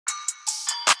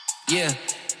Yeah.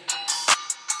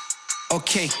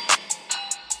 Okay.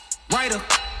 Writer.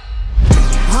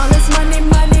 All this money,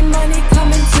 money, money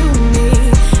coming to me.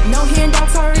 No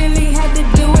handouts, I really had to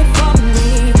do it for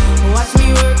me. Watch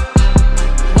me work,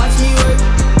 watch me work,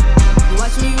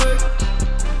 watch me work.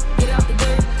 Get out the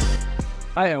dirt.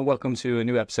 Hi, and welcome to a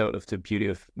new episode of the Beauty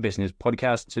of Business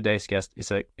podcast. Today's guest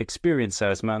is an experienced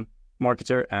salesman,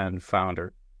 marketer, and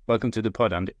founder. Welcome to the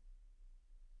pod, Andy.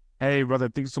 Hey, brother.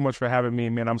 Thanks so much for having me,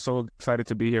 man. I'm so excited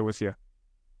to be here with you.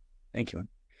 Thank you,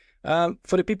 man.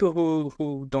 For the people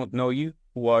who don't know you,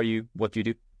 who are you? What do you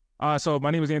do? So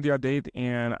my name is Andy Audate,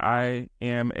 and I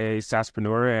am a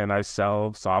SaaSpreneur, and I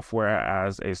sell software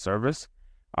as a service.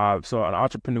 So an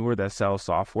entrepreneur that sells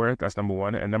software, that's number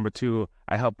one. And number two,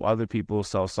 I help other people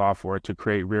sell software to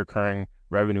create recurring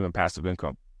revenue and passive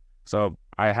income. So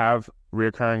I have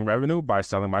recurring revenue by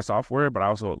selling my software, but I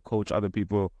also coach other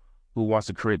people who wants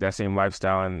to create that same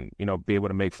lifestyle and, be able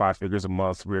to make 5 figures a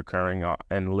month recurring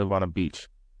and live on a beach.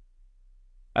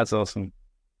 That's awesome.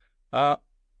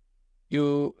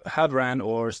 You have ran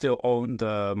or still own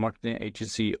the marketing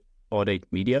agency Audate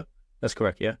Media. That's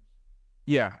correct, yeah?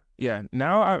 Yeah.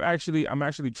 Now I'm actually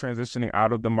transitioning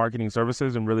out of the marketing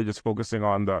services and really just focusing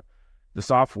on the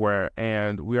software.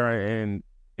 And we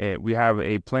have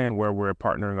a plan where we're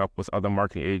partnering up with other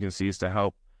marketing agencies to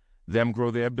help them grow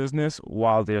their business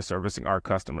while they're servicing our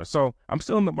customers. So I'm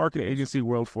still in the marketing agency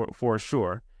world for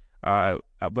sure.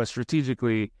 But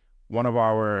strategically, one of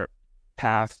our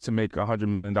paths to make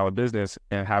 $100 million business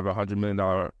and have a $100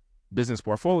 million business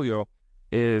portfolio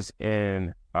is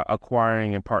in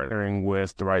acquiring and partnering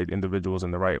with the right individuals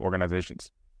and the right organizations.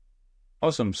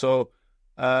 Awesome. So,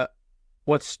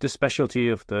 what's the specialty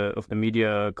of the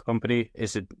media company?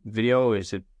 Is it video?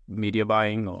 Is it media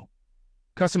buying or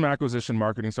customer acquisition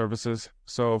marketing services?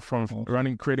 So from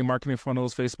creating marketing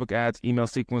funnels, Facebook ads, email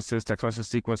sequences, text message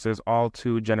sequences, all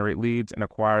to generate leads and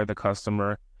acquire the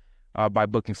customer by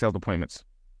booking sales appointments.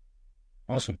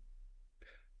 Awesome.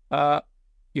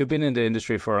 You've been in the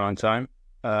industry for a long time.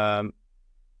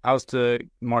 How's the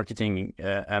marketing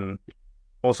and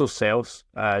also sales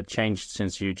changed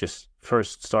since you just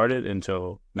first started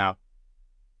until now?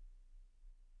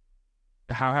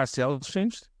 How has sales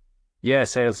changed? Yeah,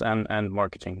 sales and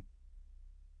marketing.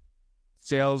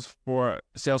 Sales for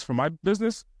my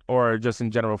business or just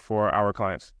in general for our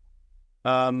clients?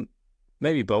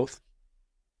 Maybe both.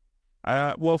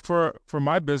 Well, for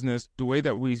my business, the way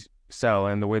that we sell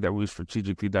and the way that we've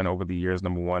strategically done over the years,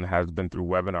 number one, has been through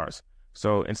webinars.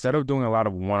 So instead of doing a lot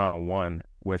of one-on-one,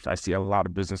 which I see a lot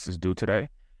of businesses do today,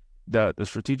 the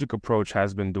strategic approach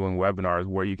has been doing webinars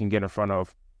where you can get in front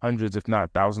of hundreds, if not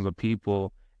thousands of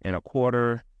people in a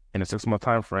quarter, in a 6-month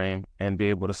time frame, and be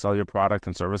able to sell your product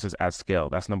and services at scale.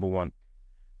 That's number one.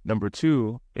 Number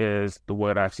two is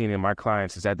what I've seen in my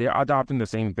clients is that they're adopting the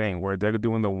same thing where they're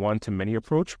doing the one-to-many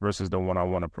approach versus the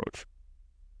one-on-one approach.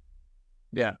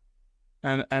 Yeah.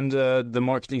 And the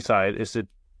marketing side, is it,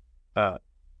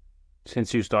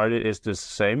 since you started, is this the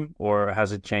same or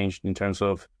has it changed in terms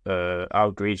of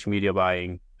outreach, media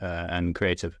buying, and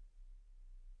creative?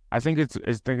 I think it's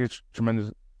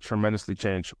tremendously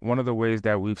changed. One of the ways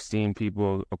that we've seen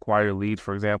people acquire leads,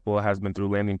 for example, has been through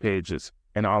landing pages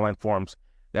and online forums.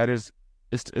 That is,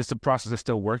 it's a process that's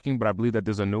still working, but I believe that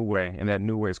there's a new way, and that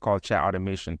new way is called chat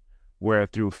automation, where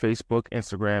through Facebook,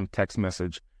 Instagram, text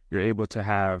message, you're able to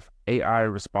have AI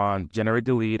respond, generate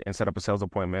the lead, and set up a sales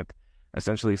appointment,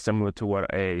 essentially similar to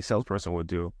what a salesperson would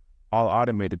do, all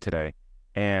automated today.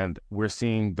 And we're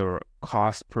seeing the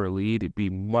cost per lead be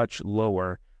much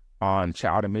lower on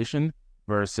chat automation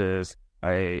versus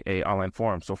a online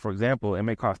forum. So for example, it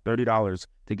may cost $30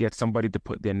 to get somebody to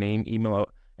put their name, email,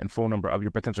 and phone number of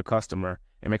your potential customer.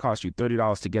 It may cost you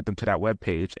 $30 to get them to that web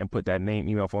page and put that name,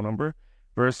 email, phone number,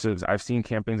 versus I've seen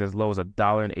campaigns as low as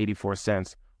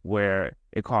 $1.84 where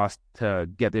it costs to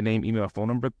get their name, email, phone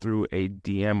number through a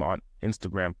DM on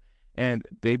Instagram. And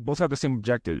they both have the same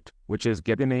objective, which is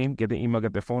get their name, get their email,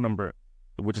 get their phone number,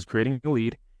 which is creating a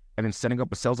lead, and then setting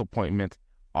up a sales appointment,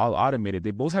 all automated.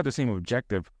 They both have the same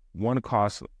objective. One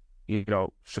costs,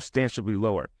 substantially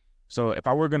lower. So if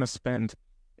I were going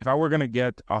to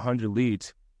get 100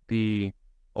 leads the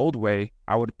old way,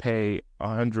 I would pay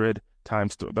 100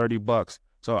 times $30.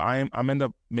 So I end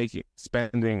up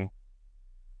spending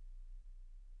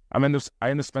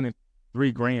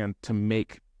 $3,000 to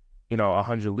make,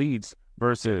 100 leads,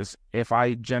 versus if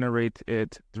I generate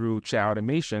it through chat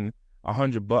automation,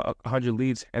 100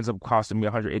 leads ends up costing me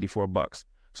 $184.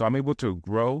 So I'm able to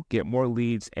grow, get more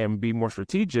leads, and be more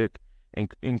strategic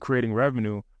in creating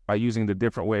revenue by using the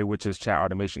different way, which is chat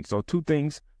automation. So 2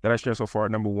 things that I share so far.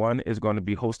 Number one is going to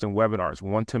be hosting webinars,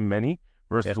 one-to-many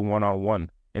versus one-on-one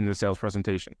in the sales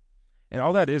presentation. And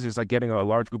all that is like getting a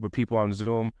large group of people on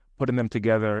Zoom, putting them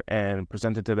together and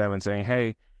presenting to them and saying,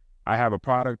 hey, I have a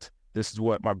product. This is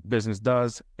what my business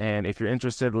does. And if you're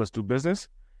interested, let's do business.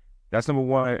 That's number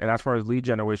one. And as far as lead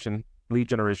generation,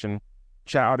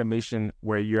 chat automation,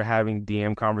 where you're having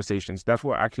DM conversations. That's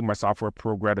what actually my software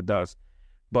Progretta does.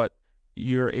 But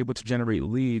you're able to generate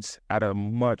leads at a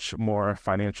much more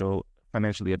financially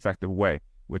effective way,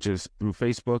 which is through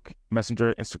Facebook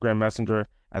Messenger, Instagram Messenger,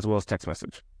 as well as text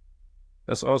message.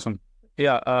 That's awesome.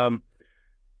 Yeah.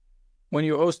 When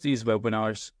you host these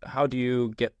webinars, how do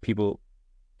you get people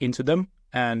into them?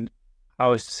 And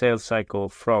how is the sales cycle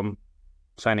from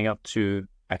signing up to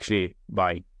actually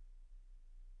buying?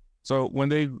 So when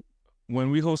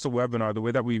we host a webinar, the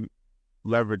way that we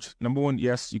leverage, number one,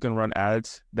 yes, you can run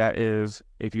ads. That is,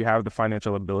 if you have the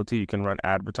financial ability, you can run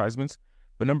advertisements.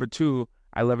 But number two,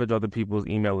 I leverage other people's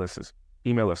email lists.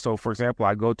 So for example,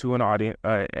 I go to an audience,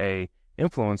 a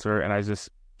influencer, and I just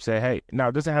say, hey, now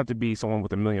it doesn't have to be someone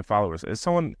with 1 million followers. It's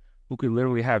someone who could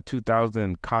literally have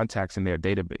 2,000 contacts in their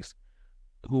database,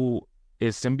 who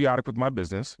is symbiotic with my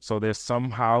business. So there's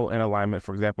somehow an alignment.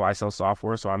 For example, I sell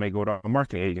software, so I may go to a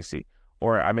marketing agency,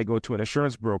 or I may go to an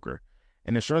insurance broker.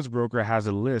 An insurance broker has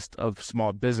a list of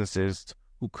small businesses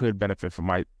who could benefit from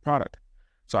my product.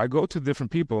 So I go to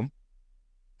different people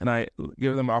and I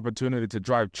give them an opportunity to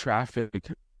drive traffic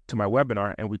to my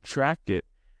webinar, and we track it,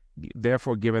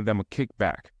 therefore giving them a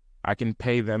kickback. I can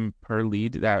pay them per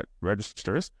lead that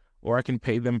registers, or I can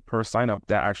pay them per sign up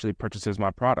that actually purchases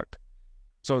my product.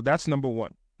 So that's number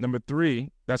one. Number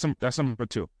three, that's number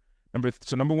two.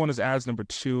 So number one is ads. Number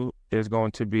two is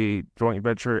going to be joint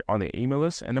venture on the email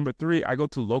list. And number three, I go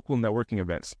to local networking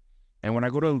events. And when I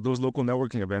go to those local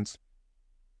networking events,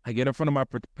 I get in front of my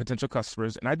potential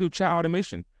customers and I do chat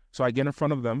automation. So I get in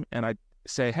front of them and I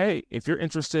say, hey, if you're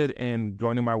interested in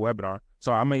joining my webinar,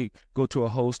 so I may go to a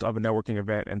host of a networking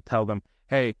event and tell them,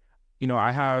 hey,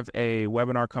 I have a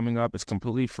webinar coming up. It's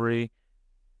completely free.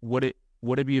 Would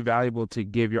it be valuable to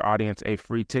give your audience a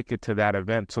free ticket to that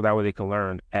event so that way they can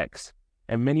learn X?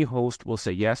 And many hosts will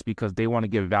say yes because they want to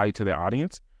give value to their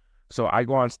audience. So I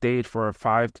go on stage for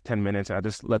 5 to 10 minutes and I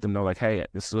just let them know, like, hey,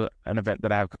 this is an event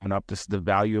that I have coming up. This is the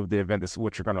value of the event. This is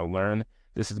what you're going to learn.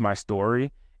 This is my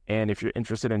story. And if you're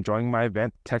interested in joining my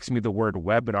event, text me the word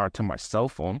webinar to my cell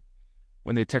phone.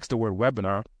 When they text the word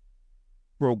webinar,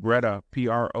 Progretta,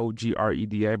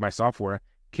 Progreda, my software,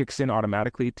 kicks in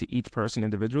automatically to each person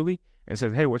individually and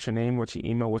says, hey, what's your name, what's your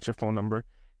email, what's your phone number,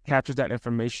 captures that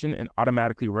information and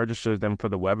automatically registers them for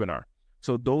the webinar.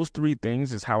 So those three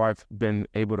things is how I've been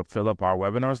able to fill up our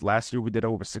webinars. Last year, we did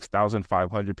over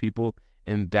 6,500 people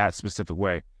in that specific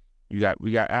way. We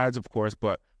got ads, of course,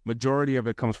 but majority of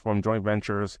it comes from joint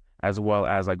ventures, as well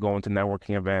as like going to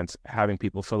networking events, having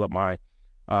people fill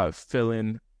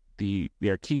in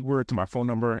their keyword to my phone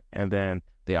number, and then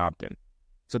they opt in.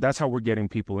 So that's how we're getting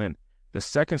people in. The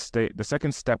second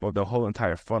step of the whole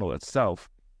entire funnel itself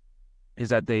is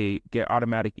that they get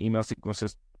automatic email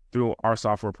sequences through our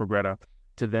software Progretta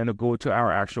to then go to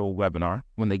our actual webinar.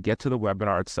 When they get to the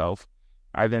webinar itself,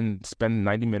 I then spend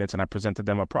 90 minutes and I present to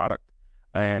them a product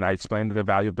and I explain the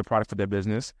value of the product for their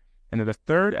business. And then the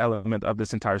third element of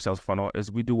this entire sales funnel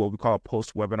is we do what we call a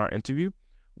post-webinar interview,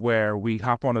 where we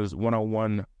hop on a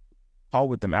one-on-one call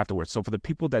with them afterwards. So for the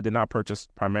people that did not purchase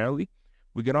primarily,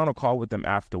 we get on a call with them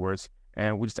afterwards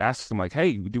and we just ask them like,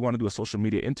 hey, do you want to do a social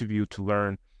media interview to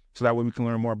learn, so that way we can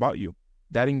learn more about you?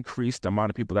 That increased the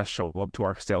amount of people that show up to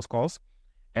our sales calls.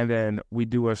 And then we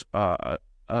do a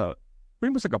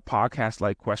pretty much like a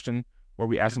podcast-like question where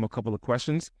we ask them a couple of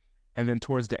questions. And then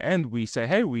towards the end, we say,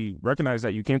 hey, we recognize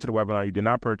that you came to the webinar, you did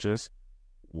not purchase.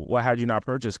 What had you not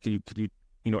purchased? Could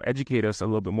you educate us a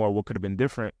little bit more? What could have been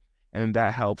different? And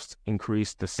that helps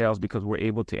increase the sales because we're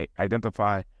able to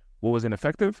identify what was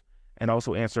ineffective and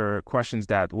also answer questions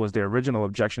that was their original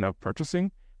objection of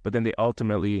purchasing, but then they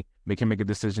ultimately can make a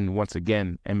decision once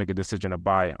again and make a decision to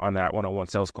buy on that one-on-one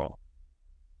sales call.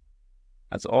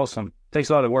 That's awesome. Takes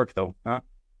a lot of work though, huh?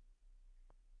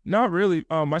 Not really.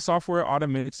 My software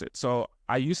automates it. So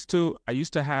I used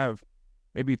to have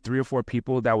maybe 3 or 4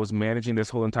 people that was managing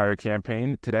this whole entire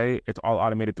campaign. Today, it's all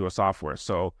automated through a software.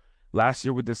 So last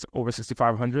year with this over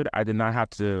 6,500, I did not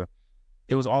have to.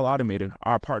 It was all automated.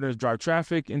 Our partners drive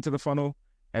traffic into the funnel,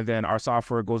 and then our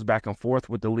software goes back and forth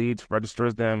with the leads,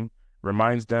 registers them,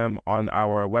 reminds them on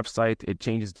our website. It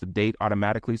changes the date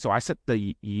automatically. So I set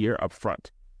the year up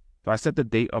front. So I set the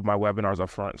date of my webinars up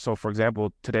front. So for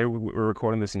example, today we're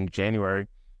recording this in January.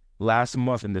 Last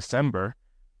month in December,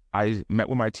 I met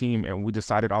with my team and we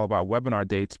decided all about webinar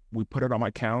dates. We put it on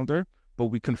my calendar, but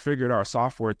we configured our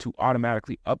software to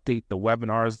automatically update the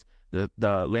webinars,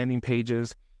 the landing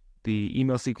pages, the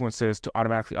email sequences to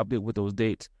automatically update with those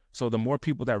dates. So the more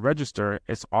people that register,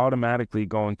 it's automatically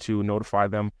going to notify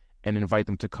them and invite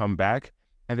them to come back.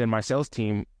 And then my sales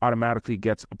team automatically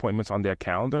gets appointments on their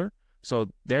calendar. So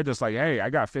they're just like, hey,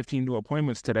 I got 15 new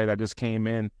appointments today that just came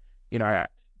in. You know,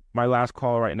 my last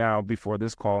call right now before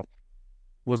this call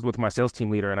was with my sales team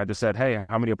leader. And I just said, hey,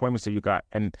 how many appointments have you got?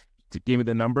 And she gave me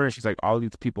the number. And she's like, all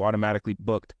these people automatically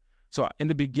booked. So in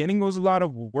the beginning, it was a lot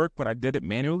of work, but I did it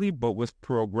manually. But with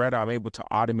Progretta, I'm able to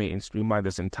automate and streamline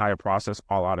this entire process,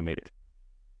 all automated.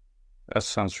 That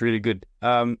sounds really good.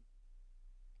 Yeah,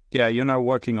 you're now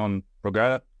working on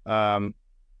Progretta.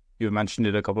 You mentioned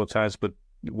it a couple of times, but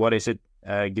what is it?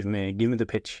 Give me the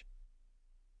pitch.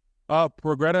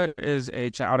 Progretta is a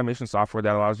chat automation software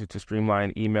that allows you to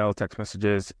streamline email, text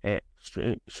messages, and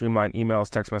streamline emails,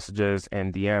 text messages,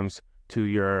 and DMs to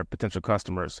your potential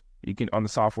customers. You can, on the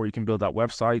software, you can build out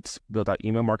websites, build out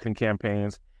email marketing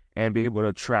campaigns, and be able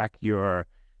to track your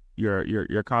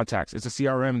contacts. It's a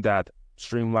CRM that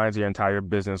streamlines your entire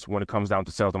business when it comes down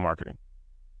to sales and marketing.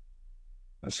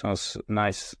 That sounds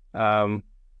nice,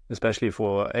 especially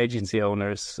for agency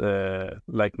owners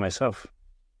like myself.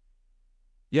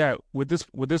 Yeah, with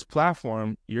this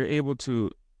platform, you're able to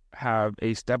have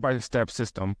a step-by-step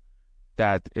system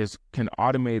that can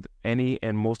automate any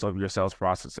and most of your sales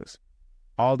processes,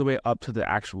 all the way up to the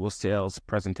actual sales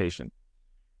presentation.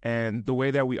 And the way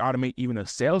that we automate even a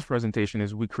sales presentation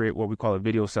is we create what we call a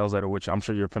video sales letter, which I'm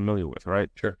sure you're familiar with,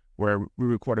 right? Sure. Where we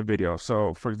record a video.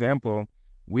 So, for example,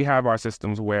 we have our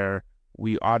systems where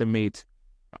we automate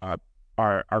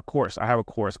our course. I have a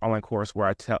course, online course,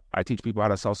 where I teach people how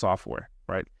to sell software,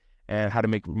 right? And how to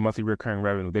make monthly recurring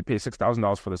revenue. They pay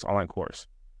 $6,000 for this online course.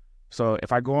 So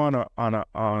if I go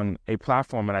on a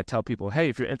platform and I tell people, hey,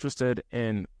 if you're interested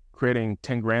in creating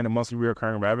 10 grand in monthly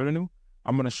recurring revenue,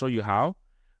 I'm going to show you how.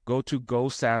 Go to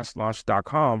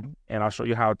GoSaaSLaunch.com and I'll show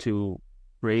you how to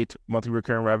create monthly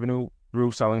recurring revenue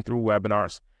through selling through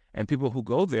webinars. And people who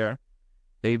go there,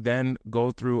 they then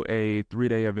go through a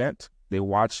 3-day event. They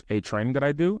watch a training that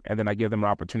I do, and then I give them an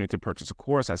opportunity to purchase a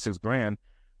course at $6 grand.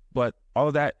 But all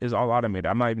of that is all automated.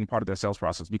 I'm not even part of the sales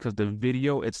process because the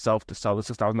video itself to sell the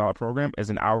 $6,000 program is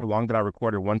an hour long that I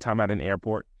recorded one time at an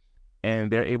airport. And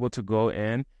they're able to go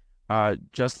in.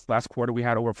 Just last quarter, we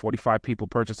had over 45 people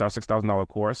purchase our $6,000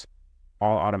 course,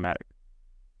 all automatic.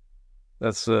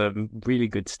 That's really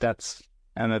good stats.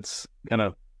 And it's kind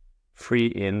of free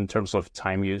in terms of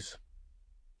time use.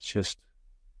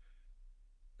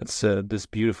 It's this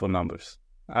beautiful numbers.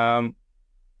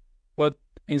 What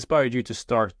inspired you to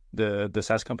start the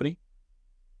SaaS company?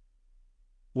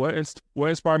 What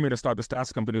inspired me to start the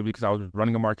SaaS company because I was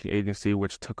running a marketing agency,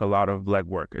 which took a lot of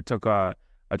legwork. It took a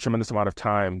tremendous amount of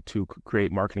time to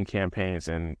create marketing campaigns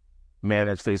and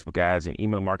manage Facebook ads and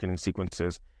email marketing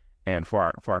sequences, and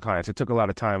for our clients, it took a lot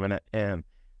of time. And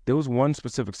there was one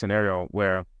specific scenario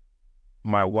where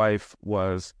my wife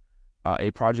was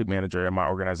a project manager in my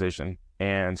organization,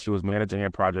 and she was managing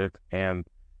a project, and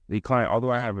the client,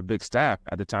 although I have a big staff,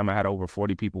 at the time I had over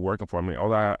 40 people working for me,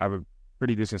 although I have a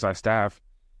pretty decent sized staff,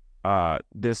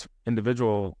 this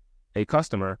individual, a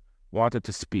customer, wanted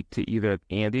to speak to either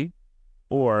Andy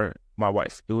or my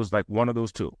wife. It was like one of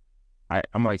those two.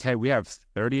 I'm like, hey, we have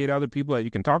 38 other people that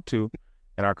you can talk to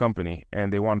in our company,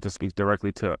 and they wanted to speak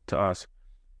directly to us.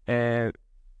 And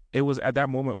it was at that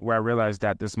moment where I realized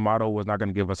that this model was not going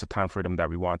to give us the time freedom that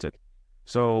we wanted.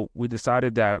 So we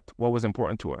decided that what was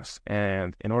important to us.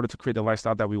 And in order to create the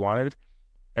lifestyle that we wanted,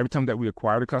 every time that we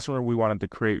acquired a customer, we wanted to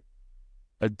create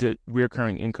a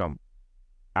recurring income.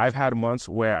 I've had months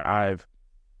where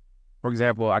for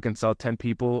example, I can sell 10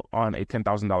 people on a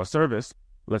 $10,000 service.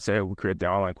 Let's say we create the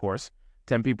online course,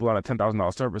 10 people on a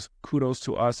 $10,000 service. Kudos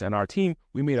to us and our team.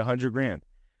 We made 100 grand.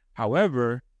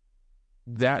 However,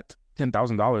 that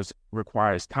 $10,000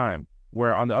 requires time,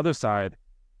 where on the other side,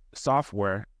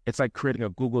 software, it's like creating a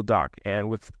Google Doc. And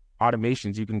with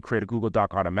automations, you can create a Google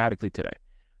Doc automatically today.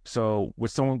 So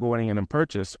with someone going in and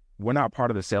purchase, we're not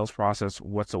part of the sales process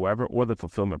whatsoever or the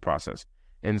fulfillment process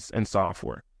in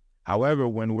software. However,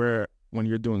 when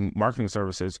you're doing marketing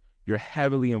services, you're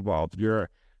heavily involved. You're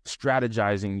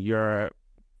strategizing, you're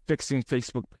fixing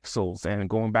Facebook pixels and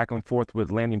going back and forth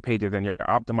with landing pages, and you're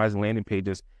optimizing landing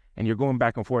pages, and you're going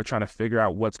back and forth trying to figure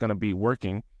out what's going to be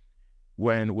working.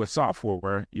 When with software,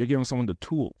 where you're giving someone the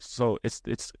tools. So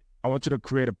I want you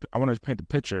to I want to paint the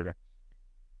picture.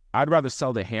 I'd rather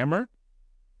sell the hammer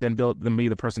than be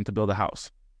the person to build a house.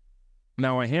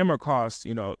 Now a hammer costs,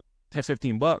 $10,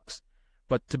 $15,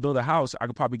 but to build a house, I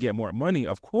could probably get more money,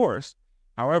 of course.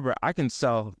 However, I can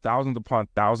sell thousands upon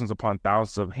thousands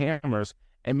of hammers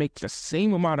and make the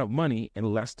same amount of money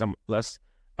in less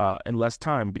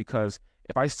time, because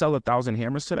if I sell 1,000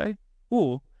 hammers today,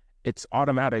 cool, it's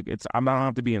automatic. I don't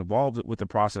have to be involved with the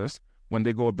process when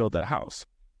they go build that house.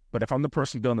 But if I'm the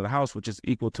person building the house, which is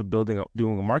equal to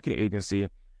doing a marketing agency,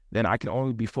 then I can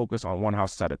only be focused on one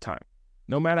house at a time.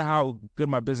 No matter how good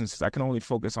my business is, I can only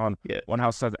focus on one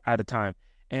house at a time.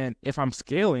 And if I'm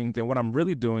scaling, then what I'm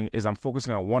really doing is I'm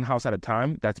focusing on one house at a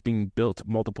time that's being built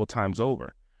multiple times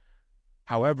over.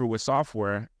 However, with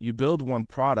software, you build one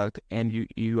product and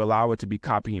you allow it to be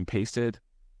copy and pasted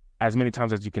as many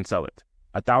times as you can sell it.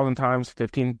 1,000 times,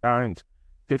 15 times,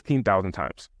 15,000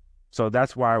 times. So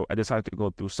that's why I decided to go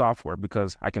through software,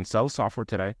 because I can sell software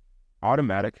today,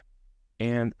 automatic.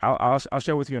 And I'll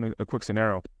share with you in a quick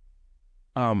scenario.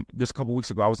 Just a couple of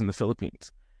weeks ago, I was in the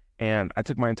Philippines, and I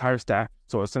took my entire staff.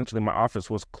 So essentially, my office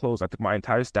was closed. I took my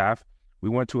entire staff. We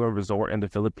went to a resort in the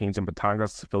Philippines, in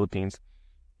Batangas, Philippines,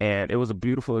 and it was a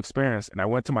beautiful experience. And I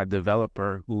went to my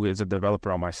developer, who is a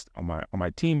developer on my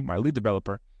team, my lead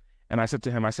developer, and I said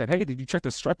to him, I said, "Hey, did you check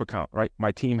the Stripe account? Right,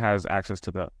 my team has access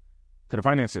to the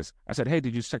finances." I said, "Hey,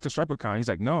 did you check the Stripe account?" He's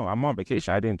like, "No, I'm on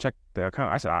vacation. I didn't check the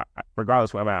account." I said,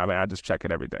 "Regardless where I'm at, I just check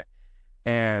it every day."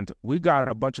 And we got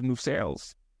a bunch of new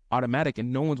sales, automatic,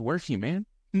 and no one's working, man.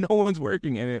 No one's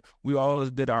working. And we all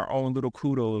did our own little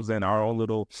kudos and our own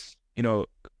little,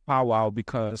 powwow,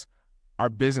 because our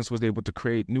business was able to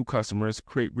create new customers,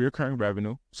 create recurring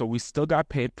revenue. So we still got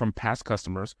paid from past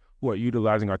customers who are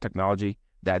utilizing our technology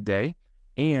that day.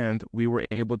 And we were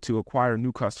able to acquire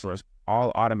new customers,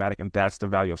 all automatic. And that's the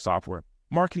value of software.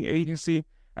 Marketing agency,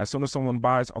 as soon as someone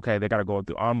buys, okay, they got to go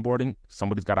through onboarding.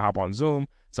 Somebody's got to hop on Zoom.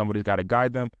 Somebody's got to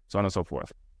guide them, so on and so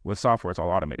forth. With software, it's all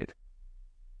automated.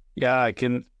 Yeah, I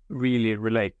can really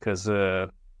relate, because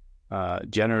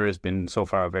January has been so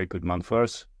far a very good month for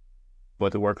us,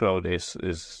 but the workload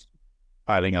is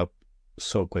piling up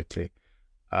so quickly.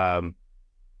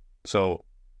 So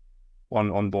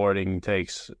onboarding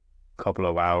takes a couple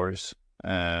of hours,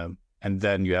 and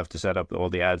then you have to set up all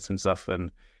the ads and stuff.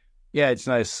 And yeah, it's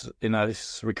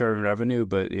nice recurring revenue,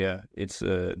 but yeah, it's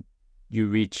you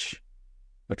reach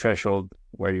a threshold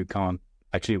where you can't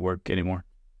actually work anymore,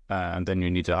 and then you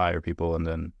need to hire people. And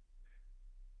then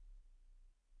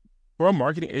for a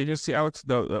marketing agency, Alex,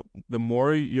 the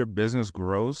more your business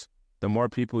grows, the more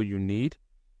people you need,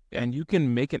 and you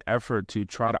can make an effort to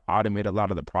try to automate a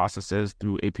lot of the processes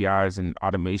through APIs and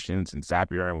automations and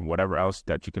Zapier and whatever else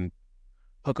that you can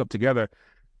hook up together.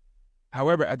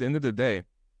 However, at the end of the day,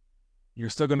 you're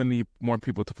still going to need more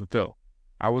people to fulfill.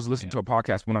 I was listening to a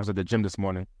podcast when I was at the gym this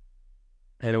morning,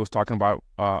 and it was talking about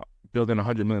building a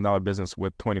 $100 million business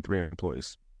with 23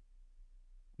 employees.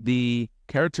 The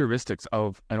characteristics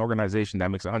of an organization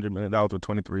that makes $100 million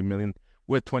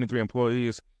with 23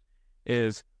 employees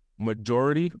is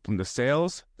majority from the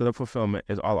sales to the fulfillment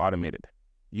is all automated.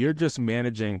 You're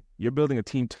building a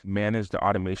team to manage the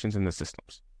automations and the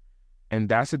systems. And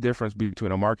that's the difference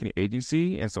between a marketing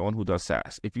agency and someone who does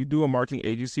SaaS. If you do a marketing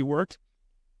agency work,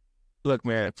 look,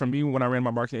 man, for me, when I ran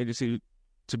my marketing agency,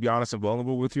 to be honest and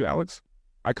vulnerable with you, Alex,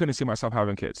 I couldn't see myself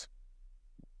having kids.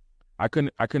 I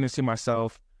couldn't see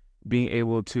myself being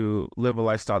able to live a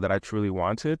lifestyle that I truly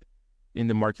wanted in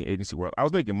the marketing agency world. I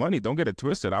was making money. Don't get it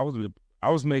twisted. I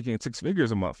was making 6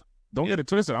 figures a month. Don't get it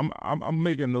twisted. I'm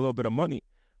making a little bit of money,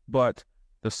 but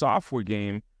the software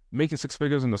game, making 6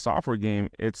 figures in the software game,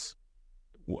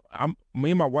 me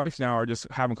and my wife now are just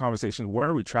having conversations. Where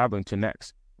are we traveling to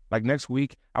next? Like next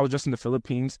week, I was just in the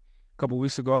Philippines a couple of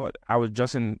weeks ago. I was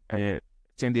just in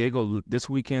San Diego this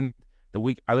weekend.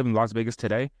 I live in Las Vegas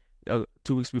today.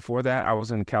 2 weeks before that, I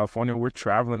was in California. We're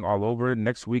traveling all over.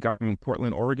 Next week, I'm in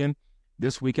Portland, Oregon.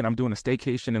 This weekend, I'm doing a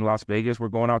staycation in Las Vegas. We're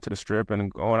going out to the Strip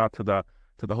and going out to the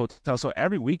hotel. So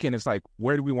every weekend, it's like,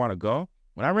 where do we want to go?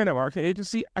 When I ran a marketing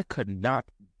agency, I could not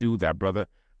do that, brother.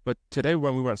 But today,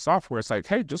 when we run software, it's like,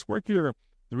 hey, just work your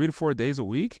 3 to 4 days a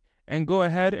week and go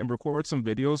ahead and record some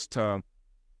videos to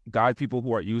guide people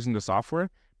who are using the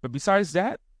software. But besides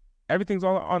that, everything's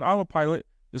all on autopilot.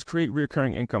 Just create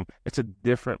recurring income. It's a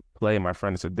different play, my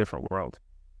friend. It's a different world.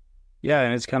 Yeah,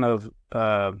 and it's kind of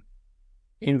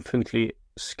infinitely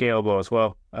scalable as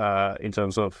well in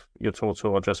terms of your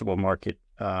total addressable market.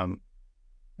 And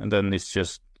then it's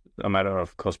just a matter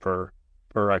of cost per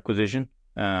acquisition.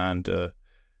 And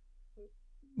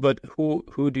but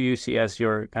who do you see as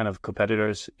your kind of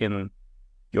competitors in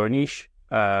your niche?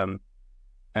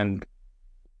 And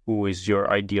who is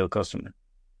your ideal customer?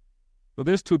 So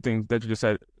there's 2 things that you just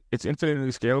said. It's infinitely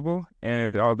scalable,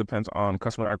 and it all depends on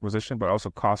customer acquisition, but also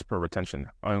cost per retention,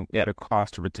 on what it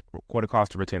costs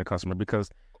to retain a customer. Because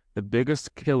the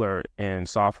biggest killer in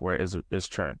software is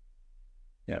churn.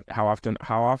 Yeah. How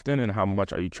often and how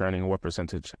much are you churning, and what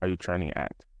percentage are you churning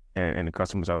at, and the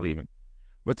customers are leaving.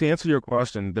 But to answer your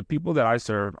question, the people that I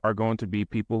serve are going to be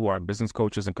people who are business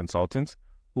coaches and consultants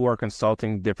who are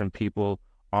consulting different people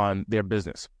on their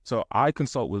business. So I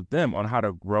consult with them on how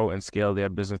to grow and scale their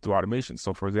business through automation.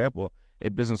 So for example, a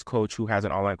business coach who has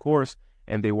an online course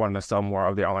and they want to sell more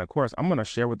of their online course, I'm going to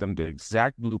share with them the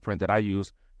exact blueprint that I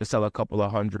use to sell a couple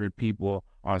of hundred people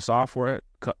on software,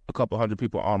 a couple hundred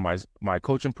people on my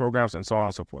coaching programs, and so on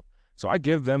and so forth. So I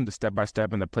give them the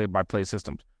step-by-step and the play-by-play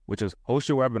systems, which is host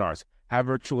your webinars, have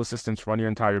virtual assistants run your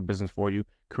entire business for you,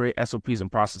 create SOPs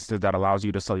and processes that allows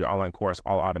you to sell your online course,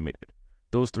 all automated.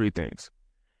 Those 3 things.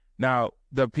 Now,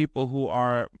 the people who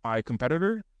are my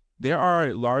competitor, there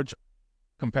are large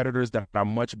competitors that are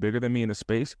much bigger than me in the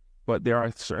space, but there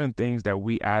are certain things that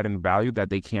we add in value that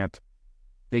they can't,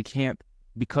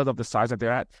 because of the size that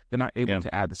they're at, they're not able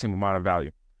to add the same amount of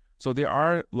value. So there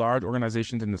are large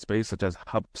organizations in the space such as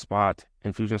HubSpot,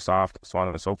 Infusionsoft, so on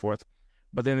and so forth.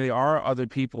 But then there are other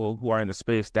people who are in the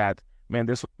space that, man,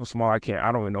 they're so small, I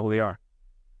don't even know who they are.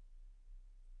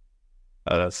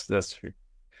 That's true.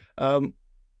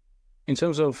 In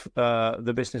terms of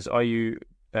the business, are you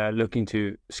looking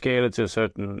to scale it to a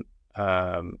certain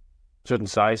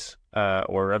size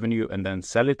or revenue and then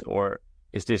sell it, or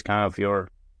is this kind of your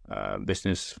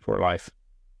business for life?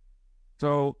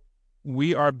 So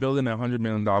we are building a $100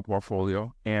 million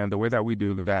portfolio, and the way that we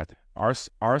do that,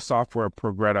 our software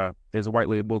Progretta is white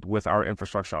labeled with our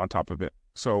infrastructure on top of it.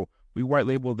 So we white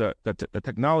label the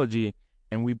technology,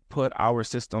 and we put our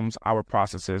systems, our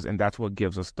processes, and that's what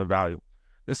gives us the value.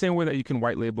 The same way that you can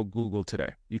white label Google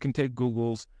today. You can take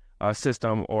Google's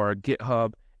system or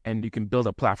GitHub, and you can build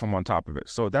a platform on top of it.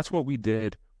 So that's what we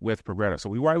did with Progretta. So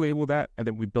we white labeled that, and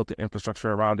then we built the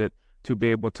infrastructure around it to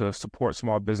be able to support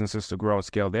small businesses to grow and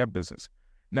scale their business.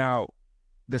 Now,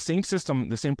 the same system,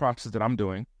 the same process that I'm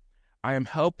doing, I am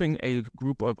helping a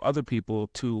group of other people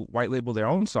to white label their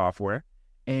own software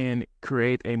and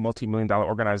create a multi-million-dollar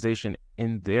organization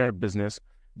in their business.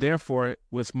 Therefore,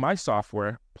 with my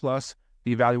software, plus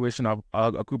the evaluation of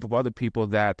a group of other people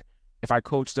that if I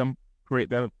coach them, create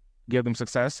them, give them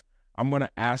success, I'm going to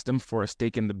ask them for a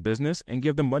stake in the business and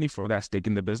give them money for that stake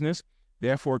in the business,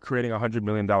 therefore creating a $100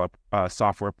 million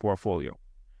software portfolio.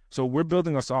 So we're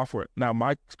building a software. Now,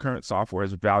 my current software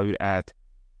is valued at,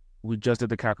 we just did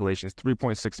the calculations,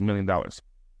 $3.6 million.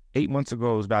 8 months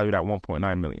ago, it was valued at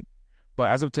 $1.9 million.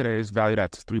 But as of today, it's valued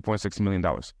at $3.6 million.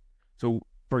 So,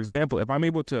 for example, if I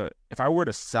were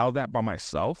to sell that by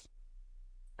myself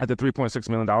at the $3.6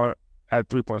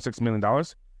 million,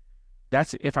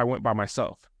 that's if I went by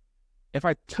myself. If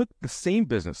I took the same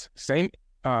business, same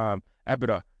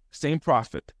EBITDA, same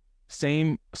profit,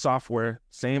 same software,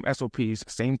 same SOPs,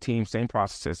 same team, same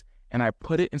processes, and I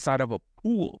put it inside of a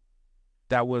pool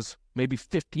that was maybe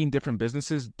 15 different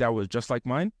businesses that was just like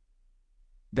mine,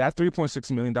 that $3.6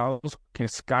 million can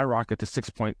skyrocket to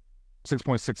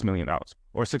 $6.6 million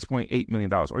or $6.8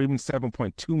 million or even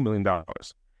 $7.2 million,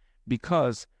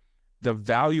 because the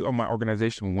value of my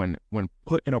organization when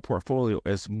put in a portfolio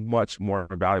is much more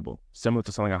valuable, similar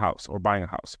to selling a house or buying a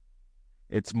house.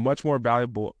 It's much more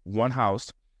valuable. One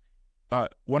house by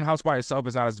itself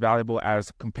is not as valuable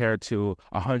as compared to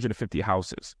 150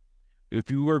 houses. If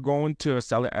you were going to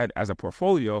sell it as a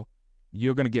portfolio,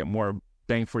 you're going to get more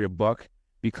bang for your buck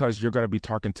because you're going to be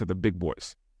talking to the big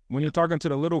boys. When you're talking to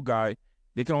the little guy,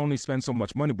 they can only spend so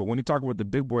much money. But when you're talking with the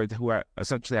big boys who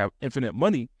essentially have infinite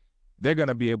money, they're going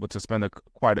to be able to spend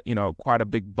quite a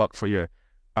big buck for your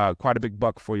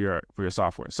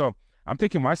software. So I'm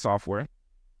taking my software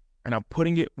and I'm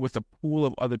putting it with a pool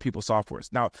of other people's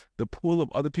softwares. Now, the pool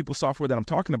of other people's software that I'm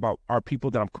talking about are people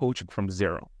that I'm coaching from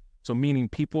zero. So meaning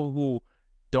people who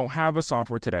don't have a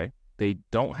software today, they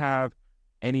don't have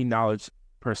any knowledge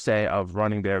per se of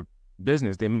running their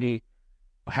business. They may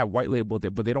have white labeled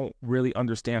it, but they don't really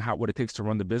understand what it takes to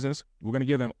run the business. We're going to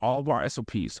give them all of our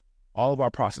SOPs, all of our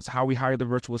process, how we hire the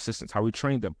virtual assistants, how we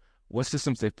train them, what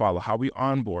systems they follow, how we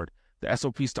onboard, the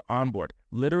SOPs to onboard,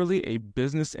 literally a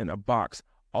business in a box.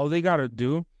 All they got to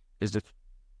do is just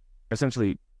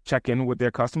essentially check in with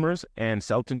their customers and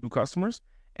sell to new customers,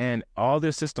 and all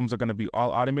their systems are going to be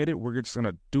all automated. We're just going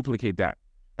to duplicate that.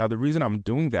 Now, the reason I'm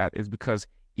doing that is because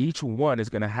each one is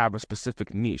going to have a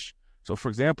specific niche. So, for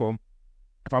example,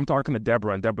 if I'm talking to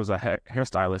Deborah, and Deborah's a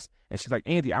hairstylist, and she's like,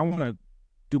 Andy, I want to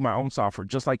do my own software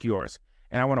just like yours,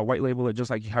 and I want to white label it just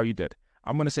like how you did.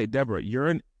 I'm going to say, Deborah,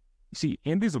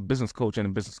 Andy's a business coach and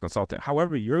a business consultant.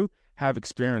 However, you have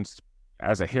experience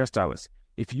as a hairstylist.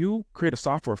 If you create a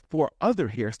software for other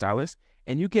hairstylists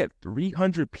and you get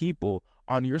 300 people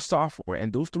on your software,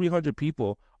 and those 300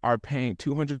 people are paying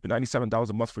 $297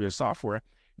 a month for your software,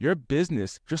 your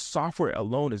business, just software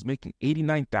alone, is making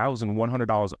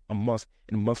 $89,100 a month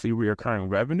in monthly recurring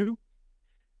revenue.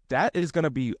 That is going to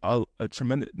be a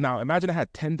tremendous. Now, imagine I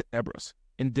had 10 Debras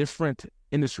in different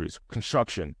industries: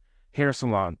 construction, hair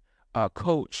salon,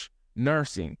 coach,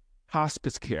 nursing,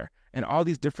 hospice care, and all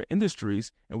these different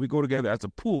industries. And we go together as a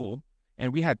pool,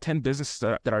 and we had 10 businesses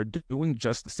that are doing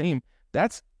just the same.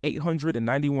 That's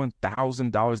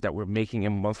 $891,000 that we're making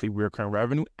in monthly recurring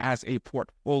revenue as a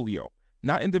portfolio,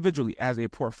 not individually, as a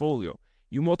portfolio.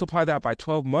 You multiply that by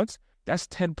 12 months, that's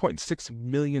 $10.6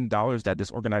 million that this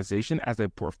organization as a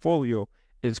portfolio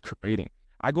is creating.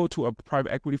 I go to a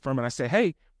private equity firm and I say,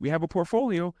 hey, we have a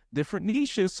portfolio, different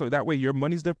niches, so that way your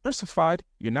money's diversified.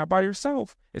 You're not by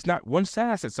yourself. It's not one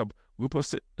SaaS, it's a group of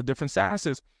different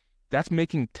SaaSes. That's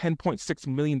making $10.6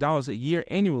 million a year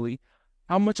annually.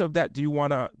 How much of that do you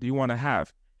wanna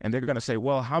have? And they're gonna say,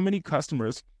 well, how many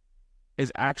customers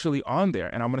is actually on there?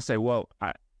 And I'm gonna say, well,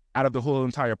 out of the whole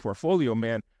entire portfolio,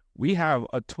 man, we have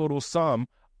a total sum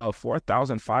of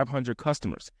 4,500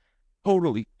 customers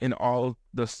totally in all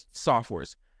the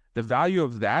softwares. The value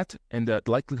of that and the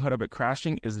likelihood of it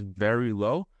crashing is very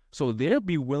low. So they'll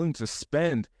be willing to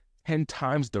spend 10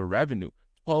 times the revenue,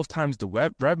 12 times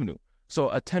the revenue. So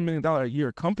a $10 million a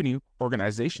year company,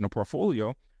 organization, or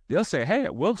portfolio, they'll say, hey,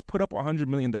 we'll put up $100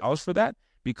 million for that,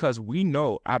 because we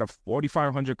know out of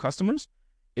 4,500 customers,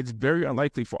 it's very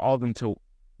unlikely for all of them to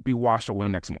be washed away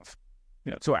next month.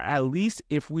 Yeah. So at least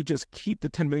if we just keep the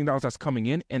 $10 million that's coming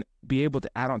in and be able to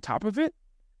add on top of it,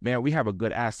 man, we have a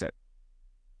good asset.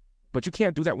 But you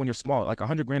can't do that when you're small. Like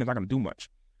 $100,000 is not going to do much.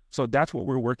 So that's what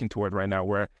we're working toward right now,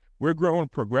 where we're growing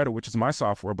Progredo, which is my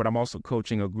software, but I'm also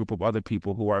coaching a group of other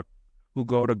people who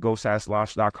go to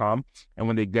GoSaaSLaunch.com, and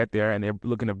when they get there and they're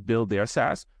looking to build their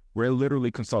SaaS, we're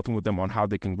literally consulting with them on how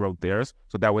they can grow theirs,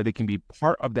 so that way they can be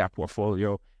part of that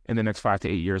portfolio in the next 5 to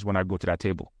 8 years when I go to that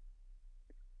table.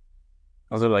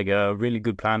 Also, like a really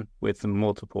good plan with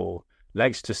multiple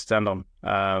legs to stand on,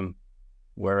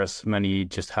 whereas many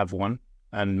just have one,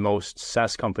 and most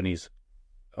SaaS companies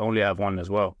only have one as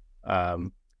well,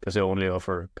 because they only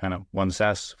offer kind of one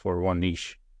SaaS for one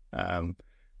niche,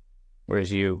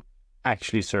 whereas you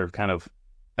actually serve kind of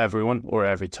everyone or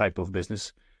every type of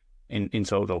business in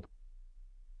total.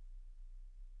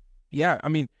 Yeah, I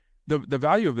mean, the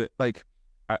value of it, like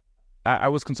I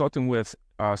was consulting with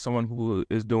someone who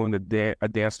is doing a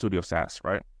dance studio SaaS,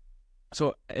 right?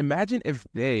 So imagine if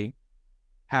they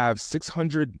have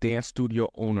 600 dance studio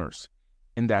owners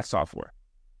in that software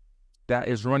that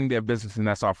is running their business in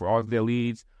that software. All of their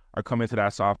leads are coming to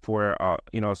that software,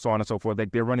 so on and so forth.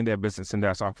 Like, they're running their business in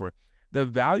that software. The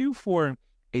value for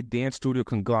a dance studio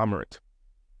conglomerate,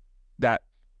 that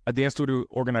a dance studio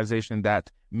organization that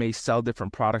may sell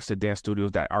different products to dance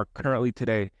studios that are currently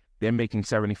today, they're making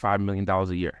 $75 million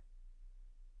a year.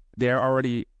 They're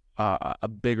already a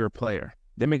bigger player.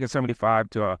 They're making $75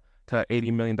 to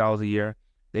 $80 million a year.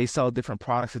 They sell different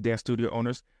products to dance studio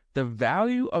owners. The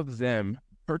value of them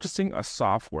purchasing a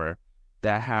software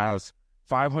that has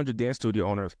 500 dance studio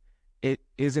owners, it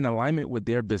is in alignment with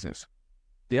their business.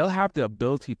 They'll have the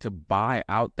ability to buy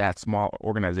out that small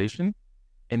organization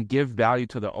and give value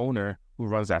to the owner who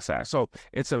runs that SaaS. So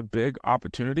it's a big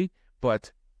opportunity,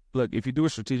 but look, if you do it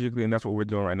strategically, and that's what we're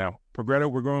doing right now. Progredo,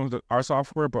 we're growing our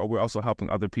software, but we're also helping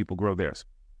other people grow theirs.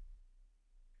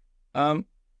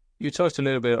 You talked a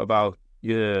little bit about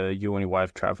you and your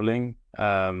wife traveling,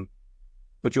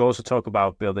 but you also talk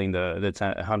about building the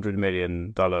 $100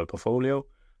 million portfolio.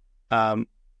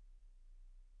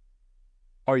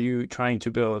 Are you trying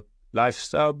to build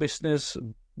lifestyle business,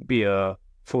 be a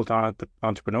full-time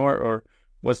entrepreneur, or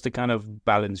what's the kind of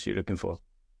balance you're looking for?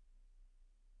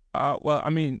 Well, I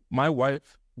mean, my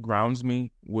wife grounds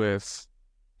me with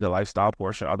the lifestyle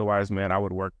portion. Otherwise, man, I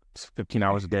would work 15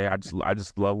 hours a day. I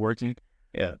just love working.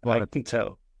 Yeah, but I can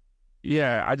tell.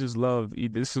 Yeah, I just love.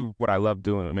 This is what I love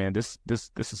doing, man. This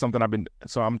is something I've been.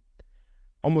 So I'm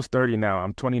almost 30 now.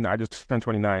 I'm 29. I just turned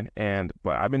 29,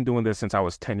 but I've been doing this since I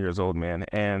was 10 years old, man.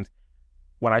 And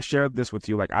when I shared this with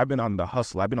you, like, I've been on the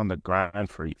hustle. I've been on the grind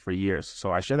for years.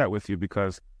 So I share that with you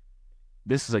because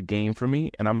this is a game for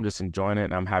me, and I'm just enjoying it,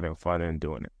 and I'm having fun and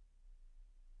doing it.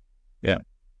 Yeah.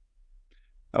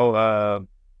 Oh,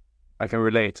 I can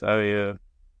relate. I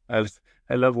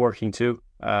love working too.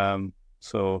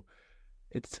 So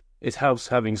it helps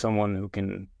having someone who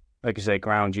can, like you say,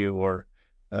 ground you or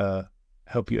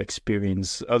help you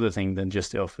experience other things than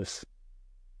just the office.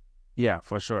 Yeah,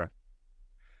 for sure.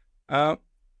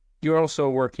 You're also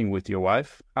working with your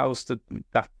wife. How's that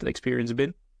experience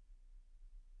been?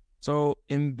 So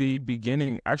in the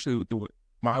beginning, actually,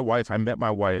 I met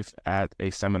my wife at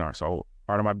a seminar. So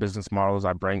part of my business model is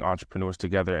I bring entrepreneurs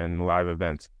together in live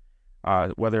events,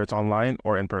 whether it's online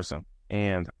or in person.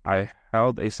 And I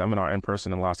held a seminar in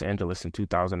person in Los Angeles in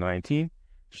 2019.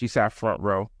 She sat front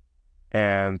row,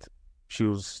 and she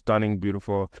was stunning,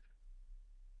 beautiful.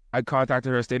 I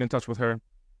contacted her, stayed in touch with her,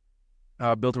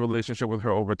 built a relationship with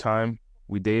her over time.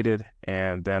 We dated,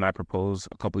 and then I proposed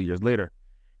a couple of years later.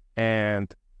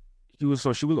 And she was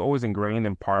always ingrained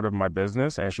in part of my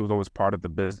business, and she was always part of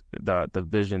the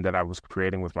vision that I was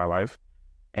creating with my life.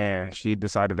 And she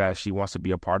decided that she wants to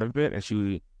be a part of it, and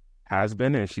she has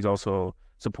been, and she's also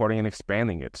supporting and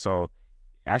expanding it. So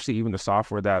actually, even the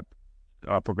software that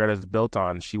Progretta is built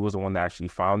on, she was the one that actually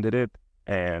founded it,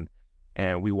 and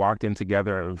we walked in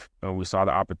together, and we saw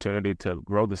the opportunity to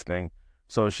grow this thing.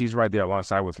 So she's right there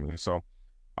alongside with me. So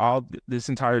all this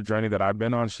entire journey that I've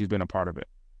been on, she's been a part of it.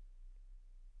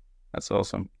 That's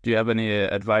awesome. Do you have any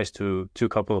advice to a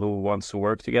couple who wants to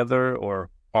work together or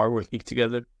are working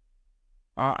together?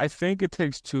 I think it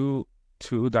takes two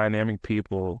dynamic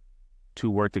people to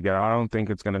work together. I don't think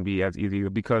it's going to be as easy,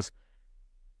 because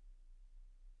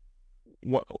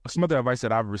some of the advice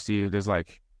that I've received is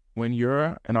like, when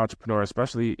you're an entrepreneur,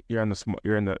 especially you're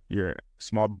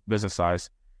small business size,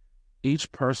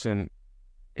 each person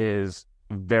is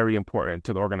very important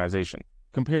to the organization.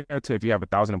 Compared to if you have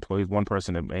 1,000 employees, one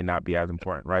person, it may not be as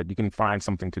important, right? You can find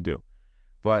something to do.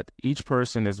 But each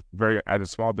person is at a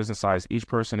small business size, each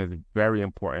person is very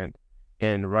important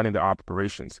in running the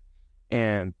operations.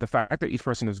 And the fact that each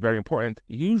person is very important,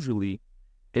 usually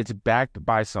it's backed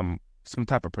by some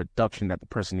type of production that the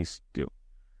person needs to do.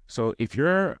 So if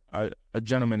you're a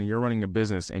gentleman and you're running a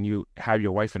business and you have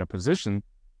your wife in a position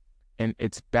and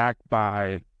it's backed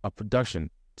by a production,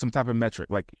 some type of metric,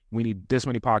 like we need this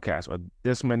many podcasts or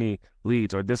this many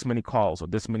leads or this many calls or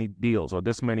this many deals or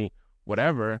this many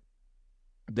whatever,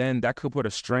 then that could put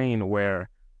a strain where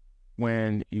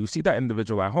when you see that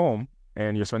individual at home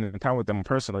and you're spending time with them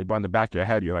personally, but in the back of your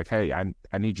head, you're like, hey,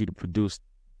 I need you to produce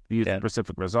these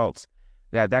specific results.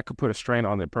 That could put a strain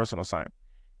on their personal side.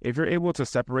 If you're able to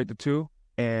separate the two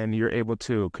and you're able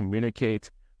to communicate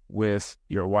with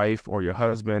your wife or your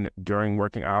husband during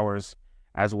working hours,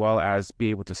 as well as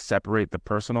be able to separate the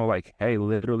personal, like, hey,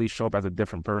 literally show up as a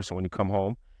different person when you come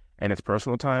home and it's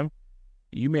personal time,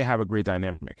 you may have a great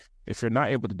dynamic. If you're not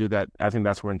able to do that, I think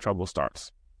that's when trouble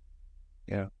starts.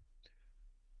 Yeah.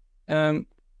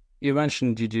 You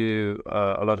mentioned you do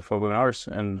a lot of webinars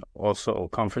and also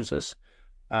conferences.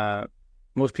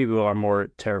 Most people are more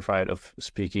terrified of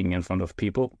speaking in front of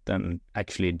people than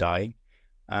actually dying.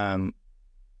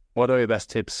 What are your best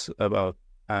tips about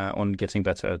on getting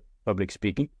better at public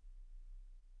speaking?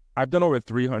 I've done over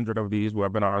 300 of these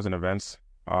webinars and events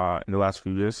in the last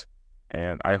few years,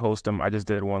 and I host them. I just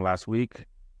did one last week.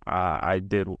 I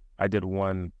did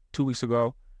one 2 weeks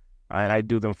ago, and I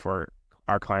do them for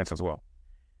our clients as well.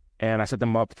 And I set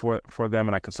them up for them,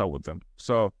 and I consult with them.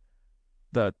 So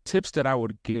the tips that I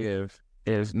would give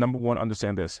is, number one,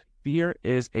 understand this. Fear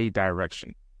is a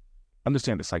direction.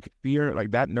 Understand this, like fear,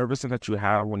 like that nervousness that you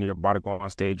have when you're about to go on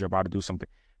stage, you're about to do something.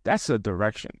 That's a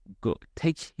direction. Go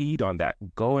take heed on that.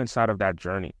 Go inside of that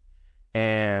journey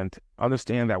and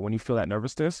understand that when you feel that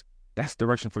nervousness, that's the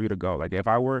direction for you to go. Like if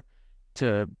I were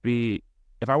to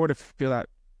feel that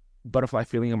butterfly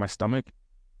feeling in my stomach,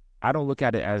 I don't look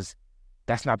at it as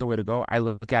that's not the way to go. I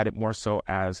look at it more so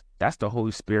as that's the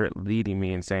Holy Spirit leading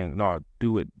me and saying, no,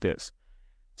 do it this.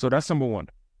 So that's number one.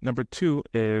 Number two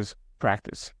is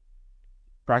practice.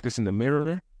 Practice in the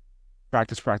mirror.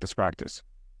 Practice.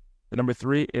 The number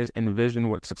three is envision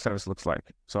what success looks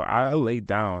like. So I laid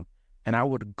down and I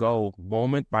would go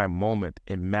moment by moment,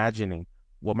 imagining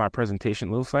what my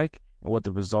presentation looks like and what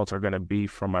the results are going to be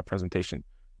from my presentation.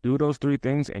 Do those three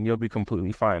things and you'll be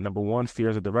completely fine. Number one, fear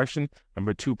is a direction.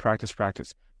 Number two, practice.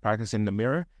 Practice in the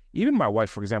mirror. Even my wife,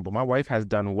 for example, my wife has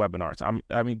done webinars.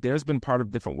 I mean, there's been part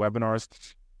of different webinars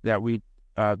that we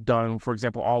done, for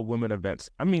example, all women events.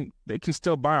 I mean, they can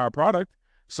still buy our product.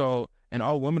 So an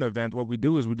all women event, what we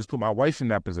do is we just put my wife in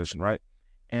that position, right?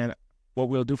 And what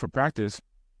we'll do for practice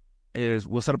is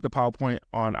we'll set up the PowerPoint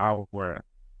on our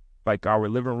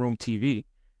living room TV,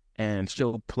 and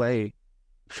she'll go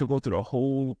through the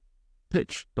whole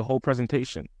pitch, the whole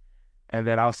presentation. And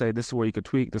then I'll say, this is where you could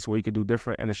tweak, this is where you could do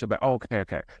different. And then she'll be like, oh,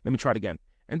 okay, let me try it again.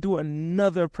 And do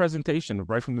another presentation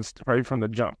right from the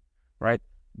jump, right?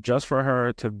 Just for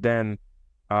her to then,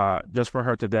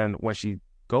 when she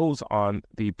goes on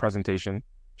the presentation,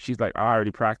 she's like, I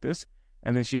already practiced.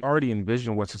 And then she already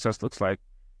envisioned what success looks like.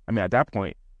 I mean, at that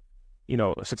point,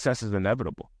 success is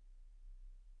inevitable.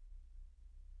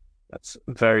 That's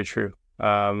very true.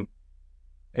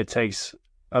 It takes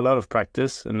a lot of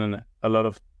practice and then a lot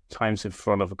of times in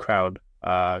front of a crowd.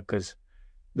 Because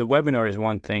the webinar is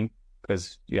one thing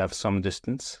because you have some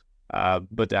distance,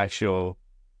 but the actual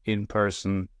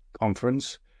in-person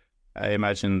conference, I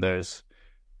imagine there's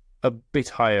a bit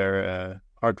higher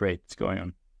heart rate going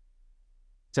on.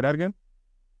 Say that again?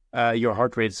 Your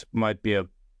heart rates might be a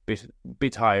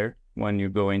bit higher when you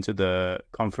go into the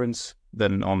conference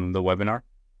than on the webinar.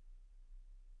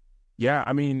 Yeah,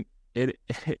 I mean,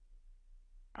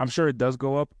 I'm sure it does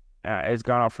go up. It's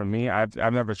gone up for me. I've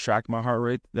never tracked my heart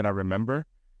rate that I remember,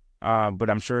 but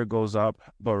I'm sure it goes up.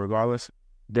 But regardless,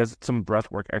 there's some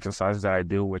breath work exercises that I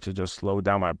do, which is just slow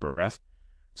down my breath.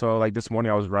 So like this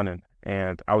morning I was running,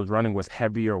 and I was running with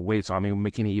heavier weights, so I mean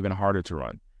making it even harder to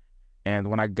run. And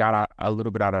when I got a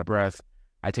little bit out of breath,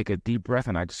 I take a deep breath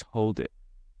and I just hold it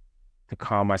to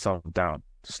calm myself down,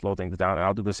 to slow things down. And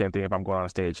I'll do the same thing if I'm going on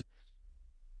stage,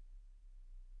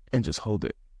 and just hold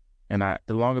it. And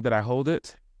the longer that I hold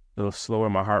it, the slower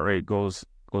my heart rate goes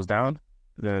down.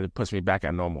 Then it puts me back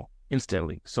at normal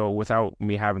instantly. So without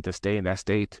me having to stay in that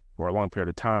state for a long period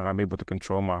of time, I'm able to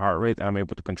control my heart rate and I'm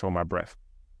able to control my breath.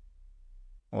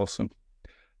 Awesome.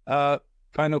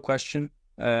 Final question.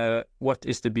 What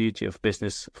is the beauty of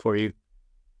business for you?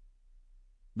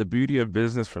 The beauty of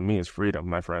business for me is freedom,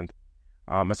 my friend.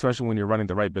 Especially when you're running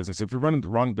the right business. If you're running the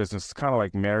wrong business, it's kind of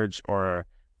like marriage or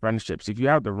friendships. If you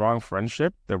have the wrong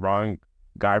friendship, the wrong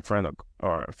guy friend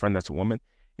or a friend that's a woman,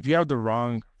 if you have the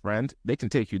wrong friend, they can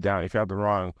take you down. If you have the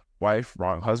wrong wife,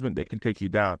 wrong husband, they can take you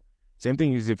down. Same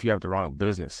thing is if you have the wrong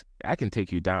business, that can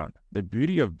take you down. The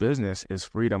beauty of business is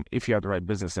freedom if you have the right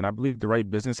business. And I believe the right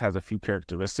business has a few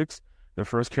characteristics. The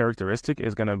first characteristic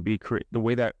is going to be the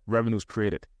way that revenue is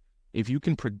created. If you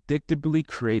can predictably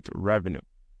create revenue.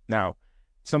 Now,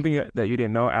 something that you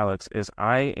didn't know, Alex, is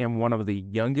I am one of the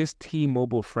youngest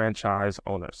T-Mobile franchise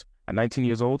owners. At 19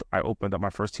 years old, I opened up my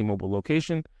first T-Mobile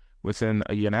location. Within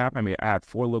a year and a half, I had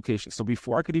 4 locations. So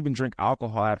before I could even drink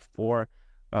alcohol, I had 4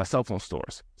 cell phone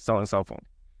stores selling cell phones.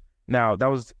 Now, that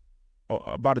was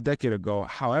about a decade ago.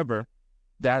 However,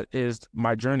 that is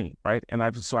my journey, right? And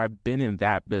I've been in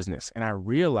that business. And I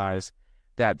realized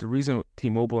that the reason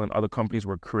T-Mobile and other companies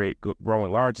were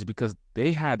growing large is because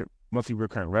they had monthly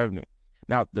recurring revenue.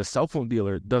 Now, the cell phone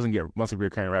dealer doesn't get monthly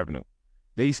recurring revenue.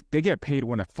 They get paid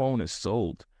when a phone is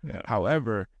sold. Yeah.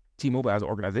 However, T-Mobile as an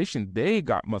organization, they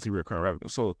got monthly recurring revenue.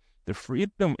 So the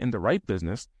freedom in the right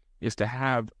business is to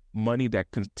have money that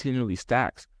continually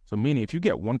stacks. So meaning if you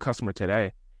get one customer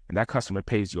today and that customer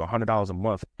pays you $100 a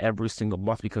month every single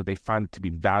month because they find it to be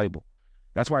valuable.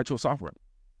 That's why I chose software.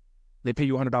 They pay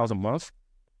you $100 a month.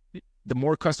 The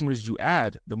more customers you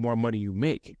add, the more money you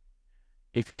make.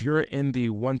 If you're in the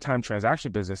one-time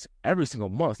transaction business, every single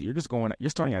month, you're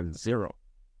starting at zero.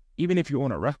 Even if you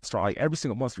own a restaurant, like every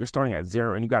single month, you're starting at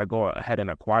zero and you got to go ahead and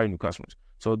acquire new customers.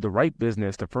 So the right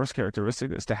business, the first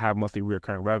characteristic is to have monthly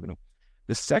recurring revenue.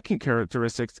 The second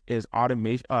characteristic is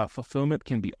automation. Fulfillment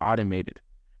can be automated.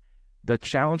 The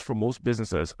challenge for most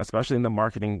businesses, especially in the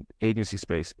marketing agency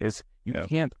space, is you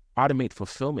can't automate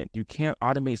fulfillment. You can't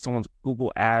automate someone's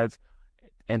Google ads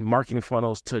and marketing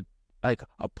funnels to, like,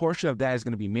 a portion of that is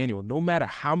going to be manual. No matter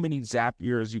how many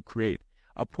Zapiers you create,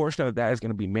 a portion of that is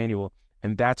going to be manual.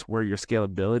 And that's where your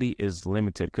scalability is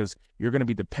limited because you're going to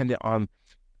be dependent on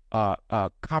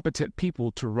competent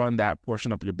people to run that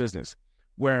portion of your business.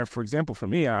 Where, for example, for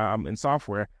me, I'm in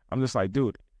software, I'm just like,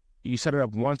 dude, you set it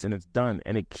up once and it's done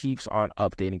and it keeps on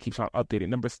updating.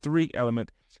 Number 3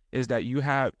 element is that you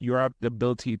have the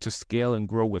ability to scale and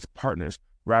grow with partners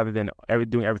rather than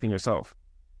doing everything yourself.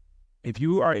 If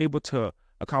you are able to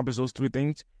accomplish those 3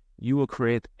 things, you will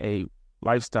create a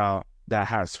lifestyle that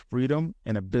has freedom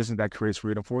and a business that creates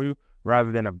freedom for you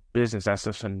rather than a business that's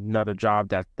just another job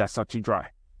that sucks you dry.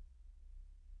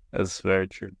 That's very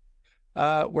true.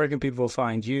 Where can people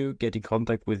find you, get in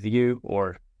contact with you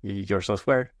or your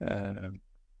software?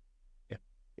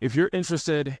 If you're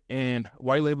interested in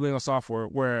white labeling a software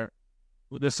where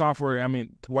the software, to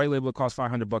white label, it costs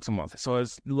 $500 a month. So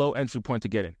it's low entry point to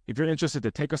get in. If you're interested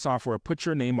to take a software, put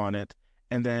your name on it,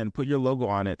 and then put your logo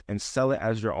on it and sell it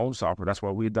as your own software. That's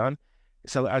what we've done.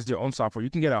 Sell it as your own software.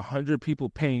 You can get 100 people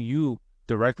paying you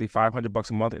directly $500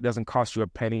 a month. It doesn't cost you a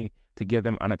penny to give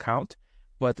them an account,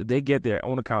 but they get their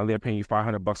own account. They're paying you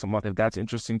 $500 a month. If that's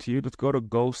interesting to you, just go to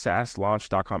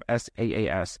GoSaaSLaunch.com,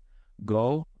 SaaS,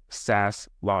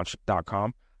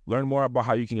 GoSaaSLaunch.com. Learn more about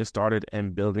how you can get started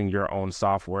in building your own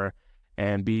software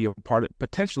and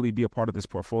potentially be a part of this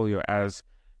portfolio as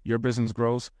your business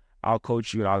grows. I'll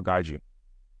coach you and I'll guide you.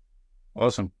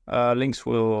 Awesome. Links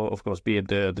will, of course, be in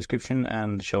the description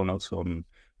and show notes on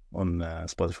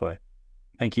Spotify.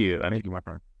 Thank you. Thank you, my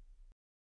friend.